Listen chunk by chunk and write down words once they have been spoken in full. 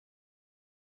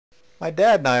My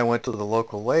dad and I went to the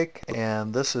local lake,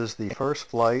 and this is the first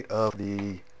flight of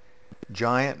the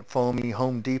giant Foamie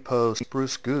Home Depot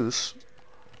Spruce Goose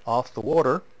off the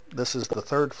water. This is the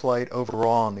third flight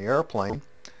overall on the airplane.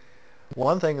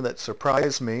 One thing that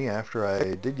surprised me after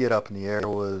I did get up in the air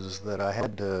was that I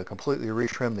had to completely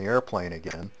retrim the airplane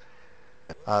again.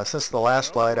 Since the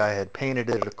last flight I had painted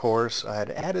it, of course. I had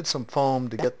added some foam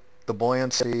to get the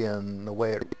buoyancy and the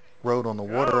way it rode on the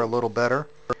water a little better.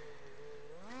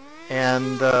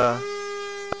 And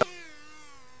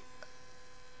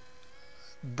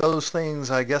those things,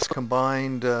 I guess,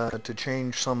 combined to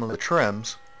change some of the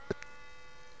trims.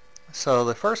 So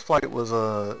the first flight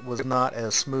was not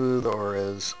as smooth or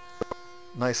as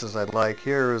nice as I'd like.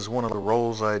 Here is one of the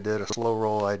rolls I did, a slow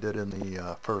roll I did in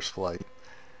the first flight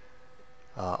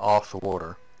off the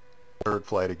water. Third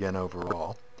flight again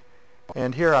overall.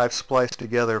 And here I've spliced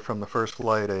together from the first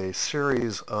flight a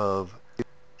series of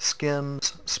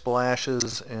skims,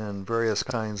 splashes, and various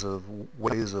kinds of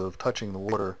ways of touching the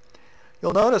water.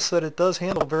 You'll notice that it does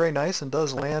handle very nice and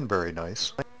does land very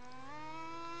nice.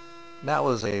 That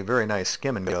was a very nice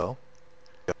skim and go.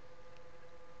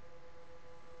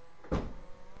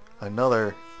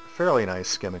 Another fairly nice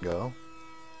skim and go.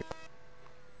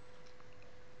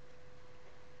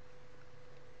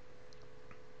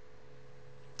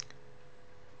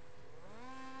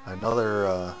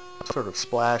 Another sort of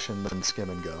splash and then skim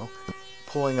and go.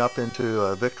 Pulling up into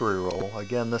a victory roll.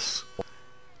 Again, this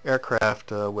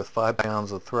aircraft with 5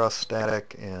 pounds of thrust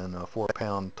static and a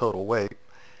 4-pound total weight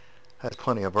has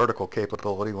plenty of vertical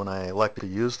capability when I elect to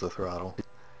use the throttle.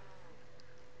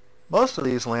 Most of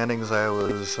these landings I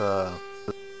was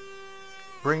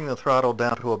bringing the throttle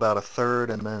down to about 1/3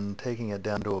 and then taking it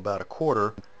down to about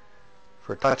 1/4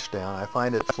 for touchdown. I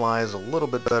find it flies a little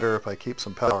bit better if I keep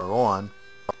some power on.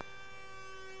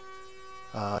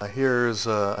 Here's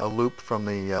a loop from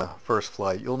the first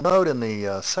flight. You'll note in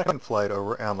the second flight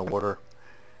around the water,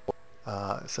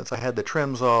 since I had the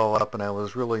trims all up and I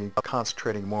was really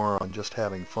concentrating more on just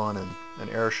having fun and an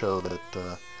air show,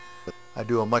 that I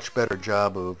do a much better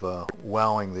job of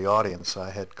wowing the audience.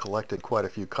 I had collected quite a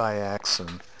few kayaks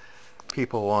and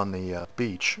people on the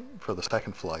beach for the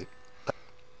second flight.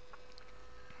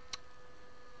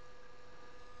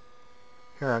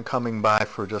 Here I'm coming by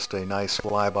for just a nice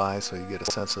flyby so you get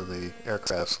a sense of the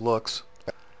aircraft's looks.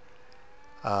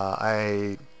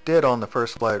 I did on the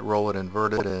first flight roll it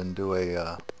inverted and do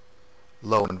a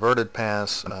low inverted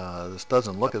pass. This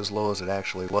doesn't look as low as it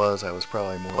actually was. I was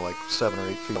probably more like 7 or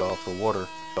 8 feet off the water,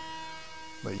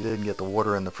 but you didn't get the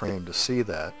water in the frame to see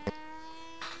that.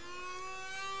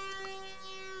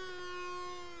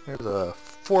 Here's a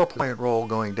 4-point roll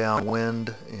going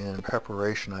downwind in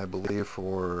preparation, I believe,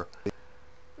 for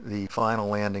the final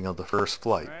landing of the first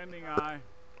flight. Landing eye.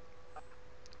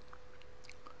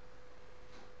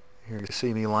 Here you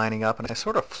see me lining up, and I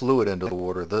sort of flew it into the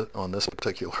water on this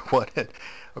particular one.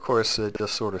 Of course, it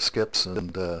just sort of skips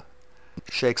and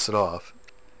shakes it off.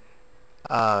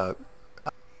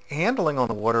 Handling on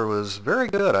the water was very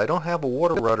good. I don't have a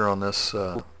water rudder on this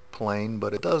plane,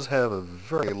 but it does have a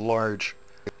very large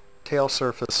tail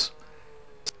surface,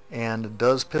 and it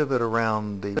does pivot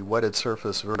around the wetted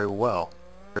surface very well.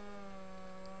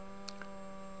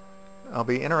 I'll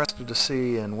be interested to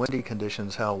see in windy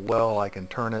conditions how well I can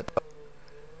turn it,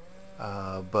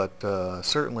 but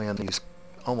certainly in these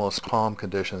almost calm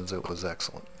conditions it was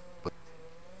excellent.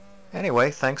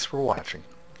 Anyway, thanks for watching.